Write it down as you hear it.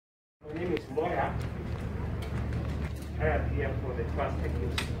lawyer. I am here for the first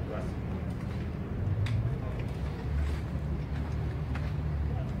accused.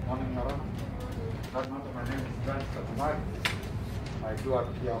 Morning, Madam. My name is Dan Katumari. I do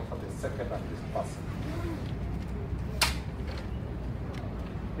appear for the second accused person.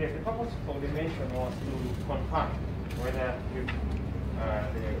 Yes, the purpose of the mention was to confirm whether the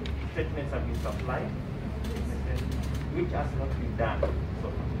statements have been supplied, which has not been done so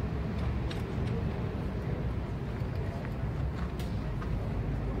far.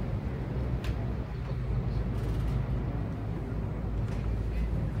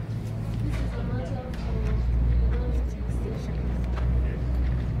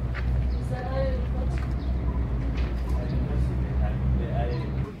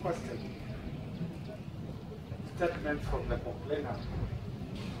 Statement from the complainant,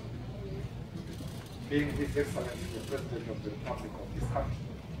 being His Excellency the President of the Republic of this country,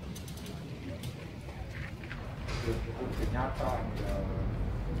 Uhuru Kenyatta,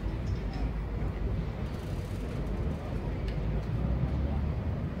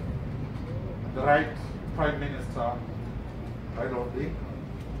 and the right Prime Minister Raila Odinga,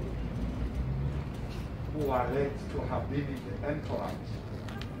 who are alleged to have been in the entourage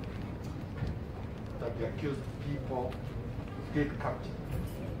that the accused people did capture.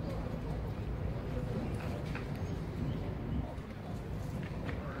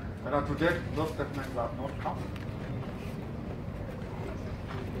 And to date, those statements have not come.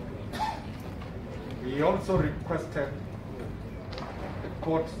 We also requested the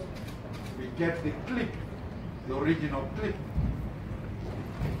court we get the clip, the original clip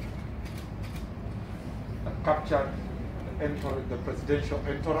that captured the presidential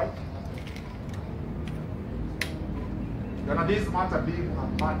entourage. And this matter being a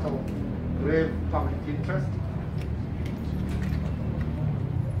matter of grave public interest,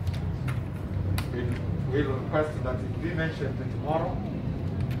 we request that it be mentioned tomorrow.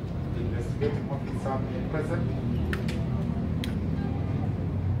 The investigating officer be present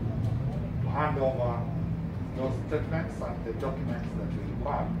to hand over those statements and the documents that we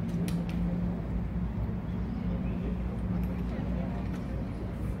require.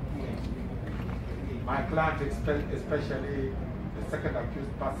 My client, especially the second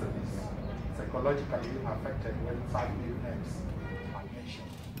accused person, is psychologically affected when family names are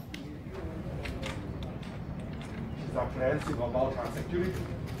mentioned. She's apprehensive about her security.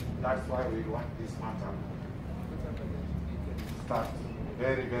 That's why we want this matter to start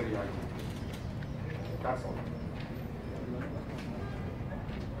very, very urgent. That's all.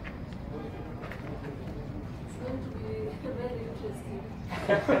 It's going to be very interesting.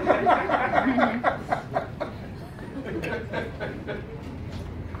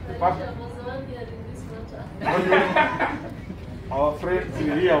 Our friends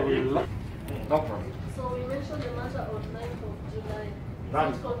here will. No problem. So we mentioned the matter on 9th of July.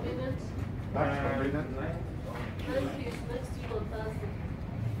 That's Is it convenient? That's convenient. 9th is next week on Thursday.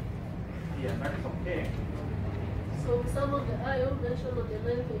 Yeah, that is okay. So we summoned the IO mentioned on the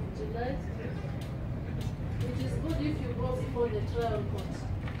 9th of July. It is good if you go before the trial court.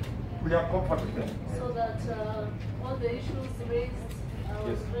 We are comfortable. So that all the issues raised are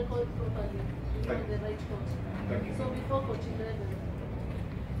Yes. recorded properly in the right court. Thank you. So before court 11.